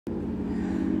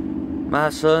My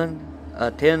son,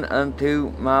 attend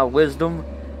unto my wisdom,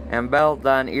 and bow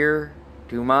thine ear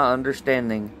to my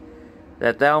understanding,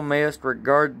 that thou mayest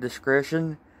regard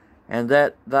discretion, and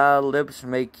that thy lips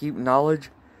may keep knowledge.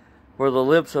 For the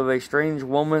lips of a strange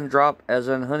woman drop as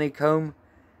an honeycomb,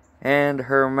 and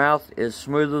her mouth is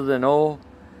smoother than oil,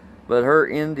 but her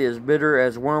end is bitter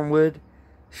as wormwood,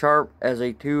 sharp as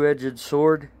a two-edged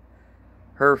sword.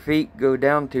 Her feet go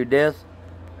down to death,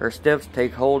 her steps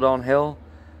take hold on hell,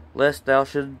 lest thou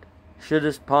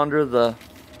shouldest ponder the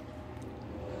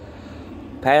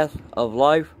path of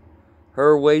life.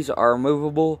 Her ways are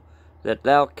movable, that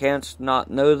thou canst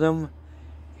not know them.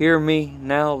 Hear me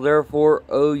now, therefore,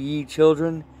 O ye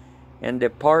children, and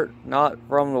depart not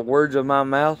from the words of my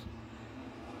mouth.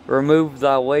 Remove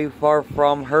thy way far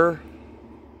from her,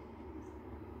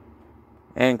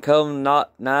 and come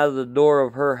not nigh the door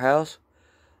of her house,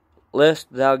 lest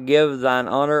thou give thine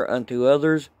honor unto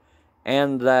others,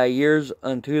 and thy years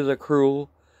unto the cruel,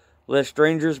 lest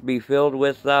strangers be filled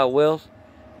with thy wealth,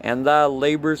 and thy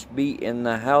labors be in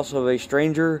the house of a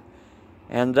stranger,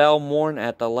 and thou mourn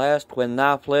at the last when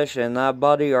thy flesh and thy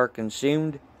body are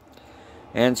consumed,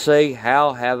 and say,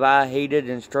 How have I hated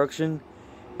instruction,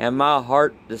 and my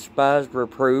heart despised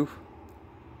reproof,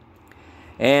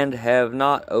 and have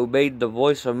not obeyed the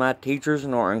voice of my teachers,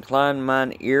 nor inclined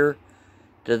mine ear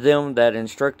to them that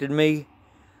instructed me.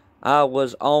 I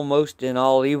was almost in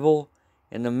all evil,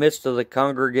 in the midst of the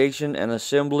congregation and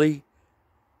assembly.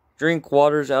 Drink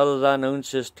waters out of thine own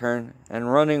cistern,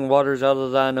 and running waters out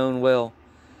of thine own well.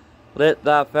 Let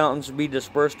thy fountains be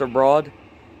dispersed abroad,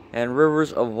 and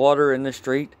rivers of water in the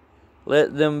street.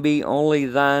 Let them be only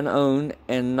thine own,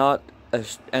 and not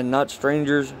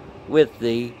strangers with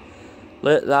thee.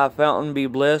 Let thy fountain be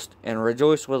blessed, and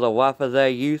rejoice with the wife of thy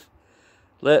youth.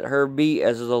 Let her be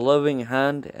as the loving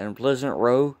hind and pleasant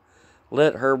roe.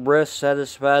 Let her breast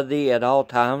satisfy thee at all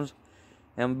times,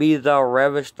 and be thou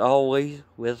ravished always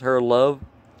with her love.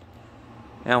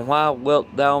 And why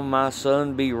wilt thou, my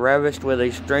son, be ravished with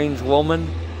a strange woman,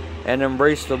 and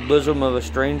embrace the bosom of a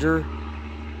stranger?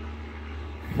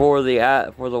 For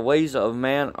the ways of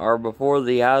man are before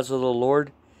the eyes of the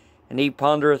Lord, and he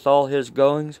pondereth all his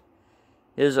goings.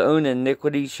 His own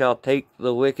iniquity shall take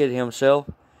the wicked himself,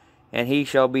 and he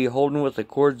shall be holden with the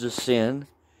cords of sin.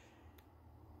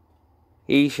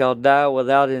 He shall die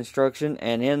without instruction,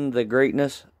 and in the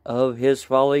greatness of his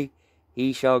folly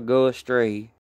he shall go astray.